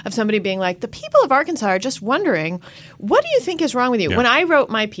Arkansas of somebody being like, the people of Arkansas are just wondering, what do you think is wrong with you? Yeah. When I wrote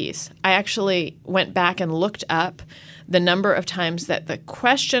my piece, I actually went back and looked up the number of times that the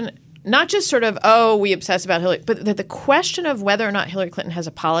question not just sort of, oh, we obsess about Hillary, but that the question of whether or not Hillary Clinton has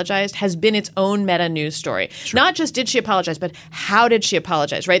apologized has been its own meta news story. Sure. Not just did she apologize, but how did she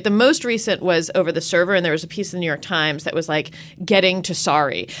apologize, right? The most recent was over the server, and there was a piece in the New York Times that was like getting to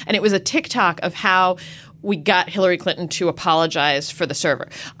sorry. And it was a TikTok of how we got Hillary Clinton to apologize for the server.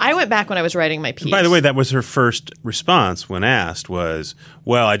 I went back when I was writing my piece. And by the way, that was her first response when asked was,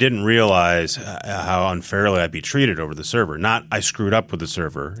 well, I didn't realize how unfairly I'd be treated over the server. Not I screwed up with the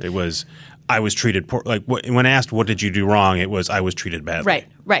server. It was I was treated poor. Like when asked what did you do wrong, it was I was treated badly.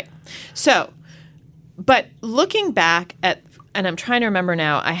 Right. So, but looking back at, and I'm trying to remember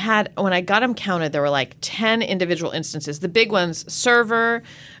now, when I got them counted, there were like 10 individual instances. The big ones, server,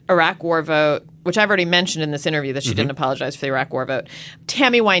 Iraq war vote, which I've already mentioned in this interview that she didn't apologize for the Iraq war vote.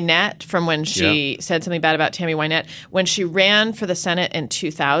 Tammy Wynette, from when she said something bad about Tammy Wynette. When she ran for the Senate in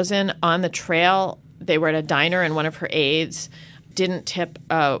 2000, on the trail, they were at a diner and one of her aides didn't tip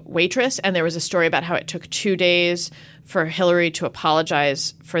a waitress. And there was a story about how it took 2 days for Hillary to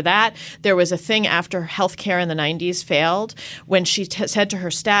apologize for that. There was a thing after healthcare in the 90s failed when she said to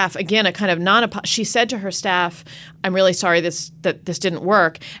her staff, again, a kind of she said to her staff, I'm really sorry that this didn't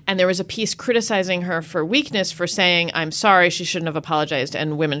work. And there was a piece criticizing her for weakness for saying, I'm sorry, she shouldn't have apologized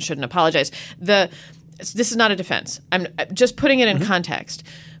and women shouldn't apologize. This is not a defense. I'm just putting it in context.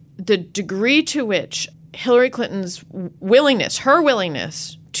 The degree to which Hillary Clinton's her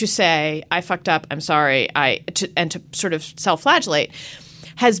willingness to say, I fucked up, I'm sorry, and to sort of self-flagellate,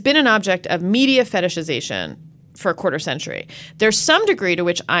 has been an object of media fetishization for a quarter century. There's some degree to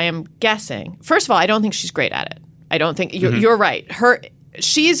which I am guessing. First of all, I don't think she's great at it. I don't think you're right.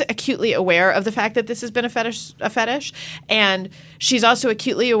 She's acutely aware of the fact that this has been a fetish, and she's also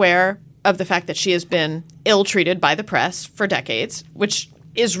acutely aware of the fact that she has been ill-treated by the press for decades, which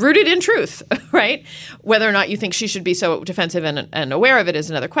is rooted in truth, right? Whether or not you think she should be so defensive and aware of it is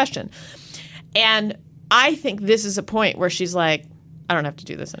another question. And I think this is a point where she's like, I don't have to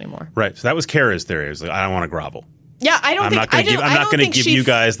do this anymore. Right. So that was Kara's theory. It was like, I don't want to grovel. Yeah, I'm not going to give you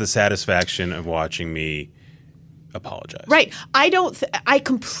guys the satisfaction of watching me apologize. Right. I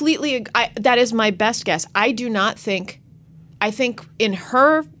completely that is my best guess. I think in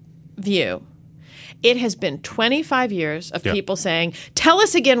her view, it has been 25 years of people saying, tell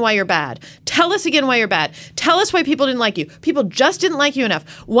us again why you're bad. Tell us again why you're bad. Tell us why people didn't like you. People just didn't like you enough.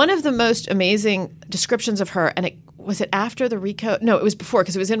 One of the most amazing descriptions of her, and was it after the RICO? No, it was before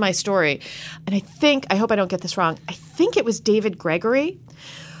because it was in my story. And I hope I don't get this wrong, I think it was David Gregory,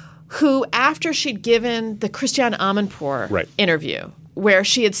 who after she'd given the Christiane Amanpour interview, where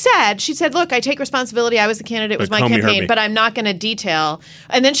she said, look, I take responsibility. I was the candidate. It was my campaign, but I'm not going to detail.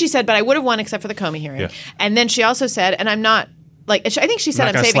 And then she said, but I would have won except for the Comey hearing. Yeah. And then she also said, and I'm not like, I think she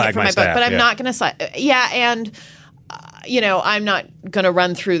said, I'm saving it for my book, but I'm not going to slide. Yeah. And, I'm not going to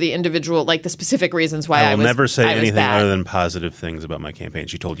run through the individual, like the specific reasons why I will never say anything other than positive things about my campaign.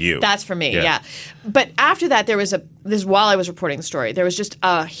 She told you. That's for me. Yeah. But after that, there was while I was reporting the story, there was just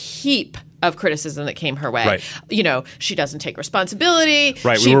a heap of criticism that came her way. Right. She doesn't take responsibility.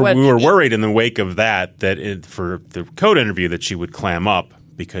 Right. We were worried in the wake of that for the code interview that she would clam up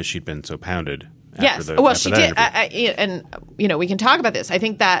because she'd been so pounded. Yes. Well, she did. And we can talk about this. I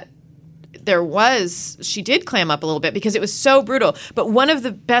think that she did clam up a little bit because it was so brutal. But one of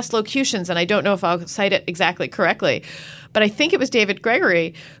the best locutions, and I don't know if I'll cite it exactly correctly, but I think it was David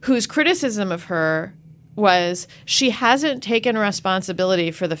Gregory, whose criticism of her was she hasn't taken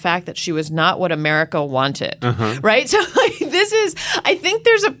responsibility for the fact that she was not what America wanted, right? So I think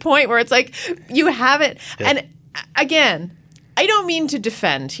there's a point where it's like you haven't, and again, I don't mean to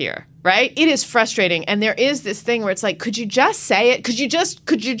defend here, right? It is frustrating, and there is this thing where it's like, could you just say it? Could you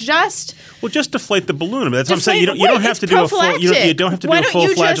just? Well, just deflate the balloon. I mean, that's what I'm saying. You don't have to do a full. You don't have to do a full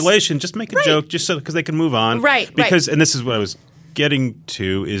flagellation. Just make a joke, just so because they can move on, right? Because and this is what I was getting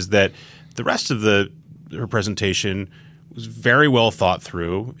to is that the rest of her presentation was very well thought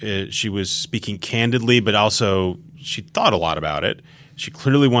through. She was speaking candidly, but also she thought a lot about it. She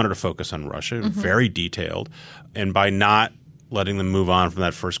clearly wanted to focus on Russia, very detailed, and by not letting them move on from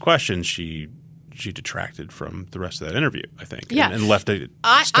that first question, she detracted from the rest of that interview, I think, and left it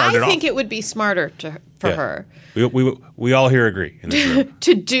started off. I think it would be smarter for her. We all here agree in this room.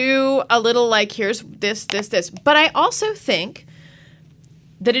 To do a little like, here's this. But I also think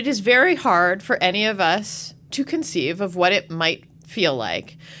that it is very hard for any of us to conceive of what it might feel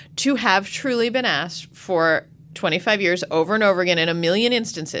like to have truly been asked for 25 years over and over again in a million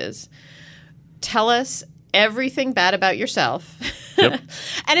instances, tell us everything bad about yourself. Yep.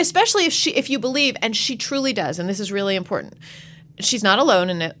 And especially if you believe, and she truly does, and this is really important, she's not alone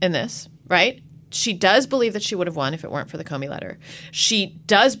in this, right? She does believe that she would have won if it weren't for the Comey letter. She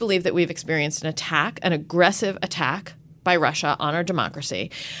does believe that we've experienced an aggressive attack by Russia on our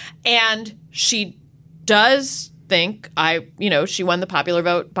democracy. And she does think she won the popular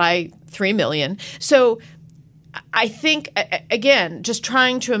vote by 3 million. So I think, again, just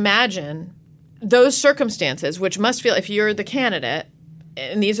trying to imagine those circumstances, which must feel, if you're the candidate,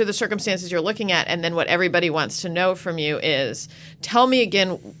 and these are the circumstances you're looking at, and then what everybody wants to know from you is, tell me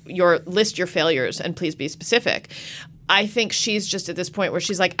again, list your failures, and please be specific. I think she's just at this point where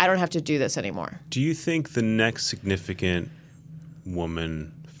she's like, I don't have to do this anymore. Do you think the next significant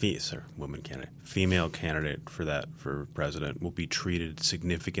female candidate for president will be treated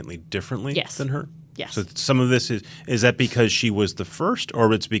significantly differently than her? Yes. So some of this is that because she was the first,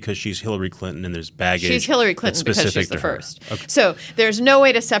 or it's because she's Hillary Clinton and there's baggage? She's Hillary Clinton because she's the first. Okay. So there's no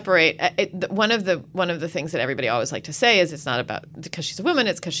way to separate. One of the things that everybody always like to say is it's not about because she's a woman,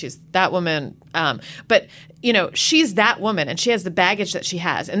 it's because she's that woman. But she's that woman, and she has the baggage that she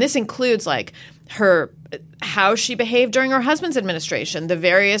has, and this includes how she behaved during her husband's administration, the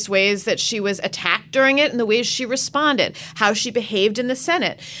various ways that she was attacked during it and the ways she responded, how she behaved in the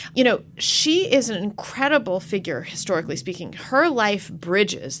Senate. She is an incredible figure, historically speaking. Her life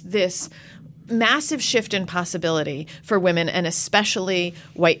bridges this massive shift in possibility for women, and especially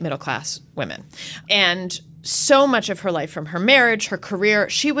white middle-class women. And so much of her life, from her marriage, her career,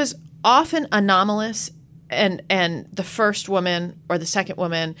 she was often anomalous and the first woman or the second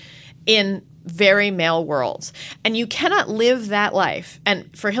woman in very male worlds. And you cannot live that life. And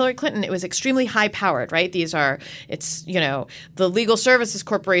for Hillary Clinton, it was extremely high powered, right? It's the Legal Services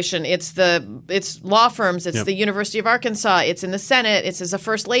Corporation, it's law firms, it's the University of Arkansas, it's in the Senate, it's as a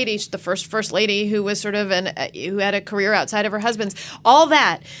first lady, the first lady who was sort of who had a career outside of her husband's, all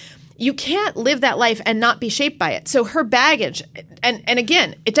that. You can't live that life and not be shaped by it. So her baggage, and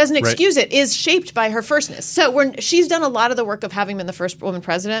again, it doesn't excuse it, is shaped by her firstness. So she's done a lot of the work of having been the first woman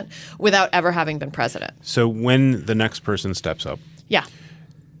president without ever having been president. So when the next person steps up,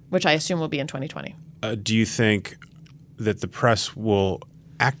 which I assume will be in 2020, do you think that the press will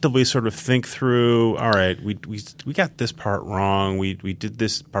actively sort of think through, all right, we got this part wrong, we did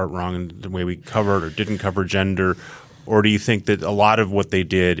this part wrong in the way we covered or didn't cover gender? Or do you think that a lot of what they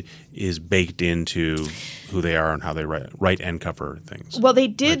did is baked into who they are and how they write and cover things? Well, they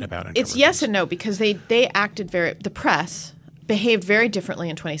did. It's yes and no, because they the press behaved very differently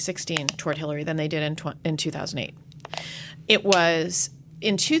in 2016 toward Hillary than they did in 2008. It was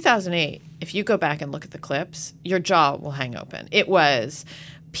in 2008, if you go back and look at the clips, your jaw will hang open. It was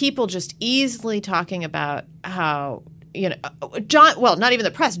people just easily talking about how, not even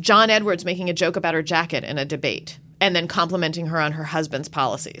the press, John Edwards making a joke about her jacket in a debate, and then complimenting her on her husband's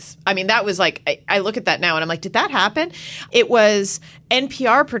policies. I mean, that was like, I look at that now and I'm like, did that happen? It was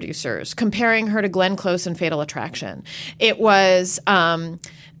NPR producers comparing her to Glenn Close in Fatal Attraction. It was, So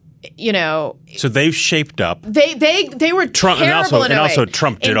they've shaped up. They were Trump, terrible and also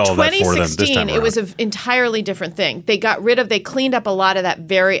Trump did all that for them this time around. It was an entirely different thing. They cleaned up a lot of that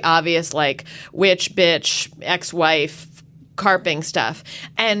very obvious, like, witch, bitch, ex-wife, carping stuff.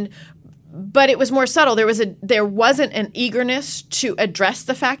 But it was more subtle. There wasn't an eagerness to address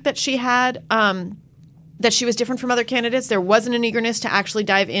the fact that she had that she was different from other candidates. There wasn't an eagerness to actually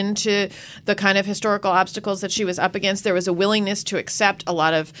dive into the kind of historical obstacles that she was up against. There was a willingness to accept a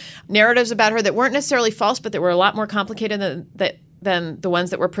lot of narratives about her that weren't necessarily false, but that were a lot more complicated than the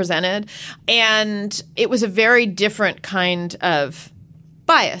ones that were presented. And it was a very different kind of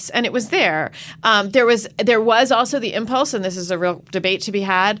bias, and it was there. There was also the impulse, and this is a real debate to be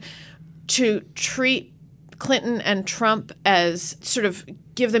had, to treat Clinton and Trump as sort of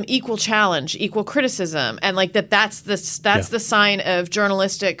give them equal challenge, equal criticism, and like that's the sign of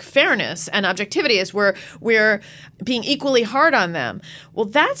journalistic fairness and objectivity, is we're being equally hard on them. Well,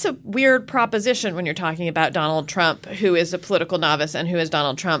 that's a weird proposition when you're talking about Donald Trump, who is a political novice, and who is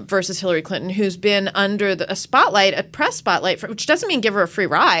Donald Trump, versus Hillary Clinton, who's been under a press spotlight, which doesn't mean give her a free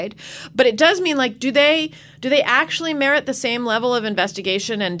ride, but it does mean, like, do they actually merit the same level of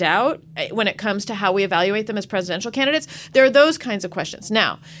investigation and doubt when it comes to how we evaluate them as presidential candidates? There are those kinds of questions.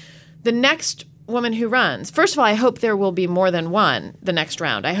 Now, the next woman who runs, first of all, I hope there will be more than one the next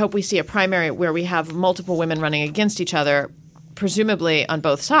round. I hope we see a primary where we have multiple women running against each other, presumably on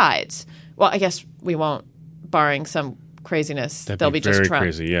both sides. Well, I guess we won't, barring some craziness. They'll be just Trump. Very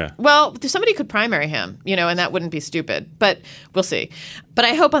crazy, yeah. Well, somebody could primary him, and that wouldn't be stupid. But we'll see. But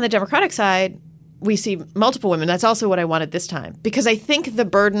I hope on the Democratic side, we see multiple women. That's also what I wanted this time, because I think the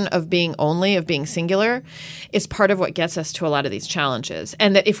burden of being singular is part of what gets us to a lot of these challenges.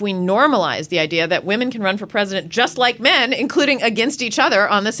 And that if we normalize the idea that women can run for president just like men, including against each other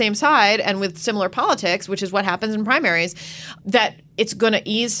on the same side and with similar politics, which is what happens in primaries, that it's going to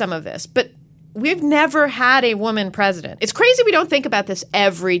ease some of this. But we've never had a woman president. It's crazy we don't think about this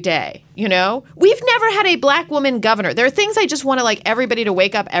every day, you know? We've never had a black woman governor. There are things I just want everybody to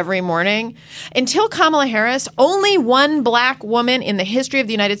wake up every morning. Until Kamala Harris, only one black woman in the history of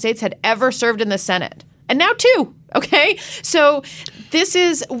the United States had ever served in the Senate. And now two, okay? So these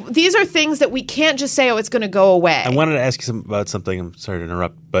are things that we can't just say, oh, it's going to go away. I wanted to ask you about something. I'm sorry to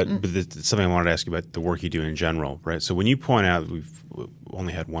interrupt, but it's something I wanted to ask you about the work you do in general, right? So when you point out we've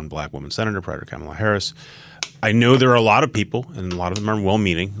only had one black woman senator prior to Kamala Harris, I know there are a lot of people, and a lot of them are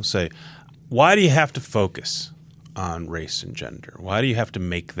well-meaning, who say, why do you have to focus on race and gender? Why do you have to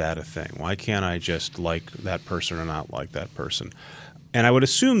make that a thing? Why can't I just like that person or not like that person? And I would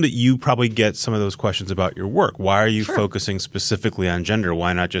assume that you probably get some of those questions about your work. Why are you focusing specifically on gender?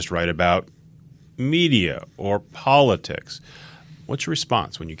 Why not just write about media or politics? What's your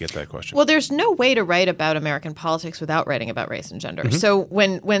response when you get that question? Well, there's no way to write about American politics without writing about race and gender. Mm-hmm. So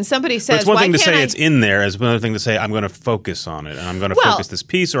when somebody says, it's one thing to say it's in there, it's another thing to say I'm going to focus on it, and I'm going to focus this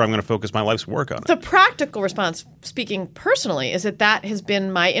piece, or I'm going to focus my life's work on it. The practical response, speaking personally, is that has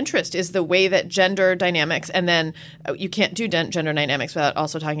been my interest, is the way that gender dynamics, and then you can't do gender dynamics without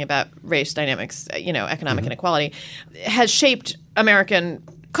also talking about race dynamics, economic inequality, has shaped American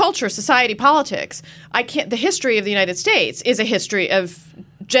culture, society, politics. The history of the United States is a history of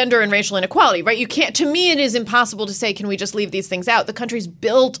gender and racial inequality, right? To me, it is impossible to say, can we just leave these things out? The country's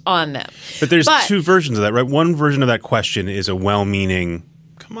built on them. But there's two versions of that, right? One version of that question is a well-meaning,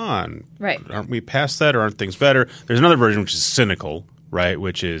 come on, right? Aren't we past that, or aren't things better? There's another version which is cynical, right?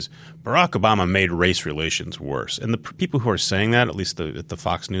 Which is Barack Obama made race relations worse. And the people who are saying that, at least at the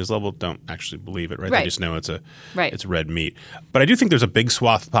Fox News level, don't actually believe it, right? They just know it's red meat. But I do think there's a big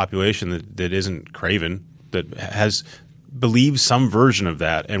swath of the population that isn't craven, that believes some version of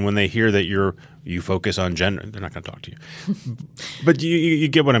that. And when they hear that you focus on gender, they're not going to talk to you. But you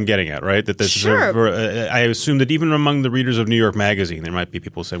get what I'm getting at, right? That this I assume that even among the readers of New York Magazine, there might be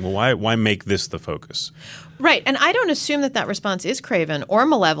people saying, well, why make this the focus? Right. And I don't assume that response is craven or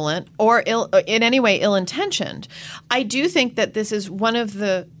malevolent or in any way ill-intentioned. I do think that this is one of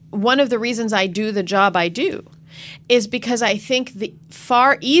the reasons I do the job I do, is because I think the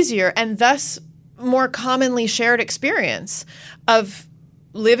far easier and thus more commonly shared experience of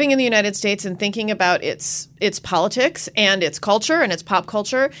living in the United States and thinking about its politics and its culture and its pop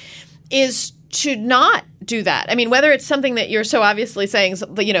culture is to not do that. I mean, whether it's something that you're so obviously saying,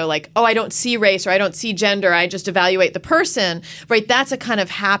 oh, I don't see race or I don't see gender, I just evaluate the person, right? That's a kind of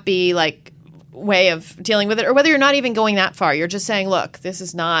happy, way of dealing with it. Or whether you're not even going that far, you're just saying, look, this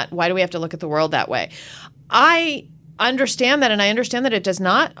is not, why do we have to look at the world that way? I understand that, and I understand that it does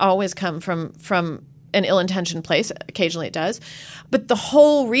not always come from an ill-intentioned place. Occasionally it does. But the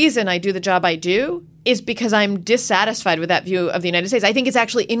whole reason I do the job I do is because I'm dissatisfied with that view of the United States. I think it's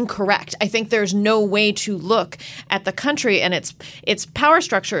actually incorrect. I think there's no way to look at the country and its power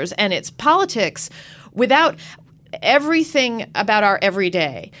structures and its politics without everything about our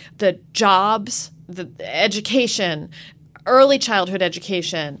everyday, the jobs, the education, early childhood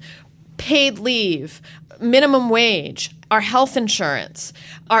education, paid leave, minimum wage, our health insurance,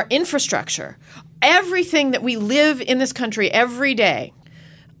 our infrastructure. Everything that we live in this country every day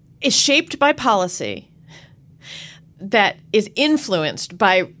is shaped by policy that is influenced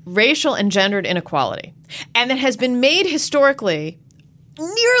by racial and gendered inequality, and that has been made historically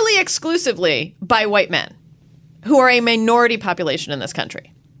nearly exclusively by white men who are a minority population in this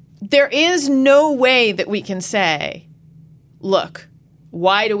country. There is no way that we can say, look,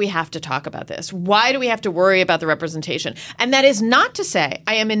 why do we have to talk about this? Why do we have to worry about the representation? And that is not to say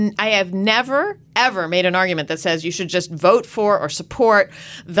I have never, ever made an argument that says you should just vote for or support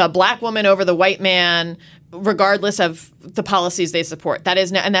the black woman over the white man, regardless of the policies they support. That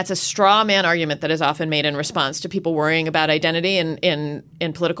is, and that's a straw man argument that is often made in response to people worrying about identity in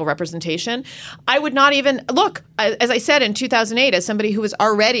political representation. I would not even look, as I said in 2008, as somebody who was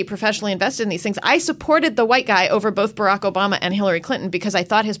already professionally invested in these things, I supported the white guy over both Barack Obama and Hillary Clinton because I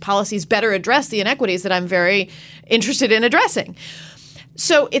thought his policies better address the inequities that I'm very interested in addressing.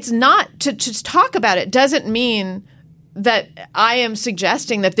 So it's not to talk about it doesn't mean that I am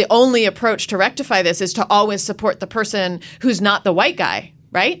suggesting that the only approach to rectify this is to always support the person who's not the white guy,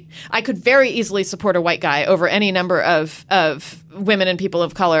 right? I could very easily support a white guy over any number of women and people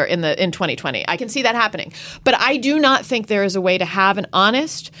of color in 2020. I can see that happening. But I do not think there is a way to have an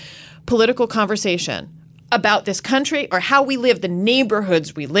honest political conversation about this country or how we live, the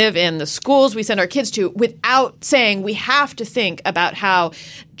neighborhoods we live in, the schools we send our kids to, without saying we have to think about how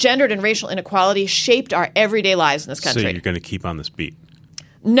gendered and racial inequality shaped our everyday lives in this country. So you're going to keep on this beat.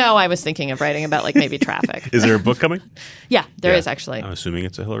 No, I was thinking of writing about like maybe traffic. Is there a book coming? Yeah, there is actually. I'm assuming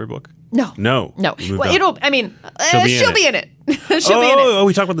it's a Hillary book. No. Well, it'll. I mean, she'll be in it. She'll be in it. Oh,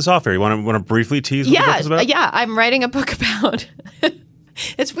 we talked about this off air. You want to briefly tease what the book is about? Yeah, I'm writing a book about.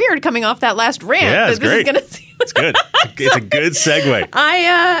 It's weird coming off that last rant. Yeah, it's great. It's good. It's a good segue.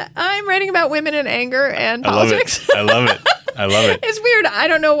 I'm writing about women in anger and politics. I love it. It's weird. I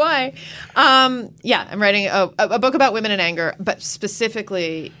don't know why. I'm writing a book about women in anger, but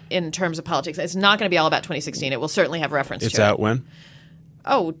specifically in terms of politics. It's not going to be all about 2016. It will certainly have reference to it. It's out when?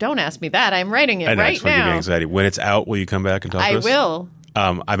 Oh, don't ask me that. I'm writing it right now. I just want to give you anxiety. When it's out, will you come back and talk to us? I will.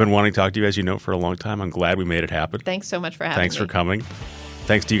 I've been wanting to talk to you, as you know, for a long time. I'm glad we made it happen. Thanks so much for having me. Thanks for coming.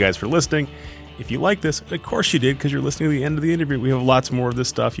 Thanks to you guys for listening. If you like this, of course you did, because you're listening to the end of the interview. We have lots more of this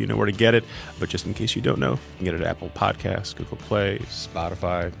stuff. You know where to get it. But just in case you don't know, you can get it at Apple Podcasts, Google Play,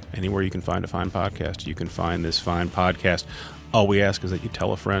 Spotify, anywhere you can find a fine podcast. You can find this fine podcast. All we ask is that you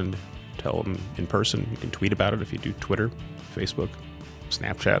tell a friend, tell them in person. You can tweet about it if you do Twitter, Facebook,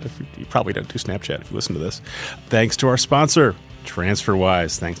 Snapchat. You probably don't do Snapchat if you listen to this. Thanks to our sponsor,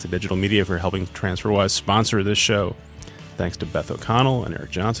 TransferWise. Thanks to Digital Media for helping TransferWise sponsor this show. Thanks to Beth O'Connell and Eric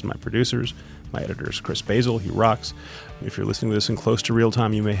Johnson, my producers. My editor is Chris Basil. He rocks. If you're listening to this in close to real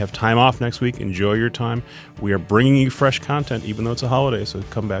time, you may have time off next week. Enjoy your time. We are bringing you fresh content, even though it's a holiday, so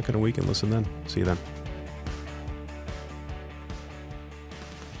come back in a week and listen then. See you then.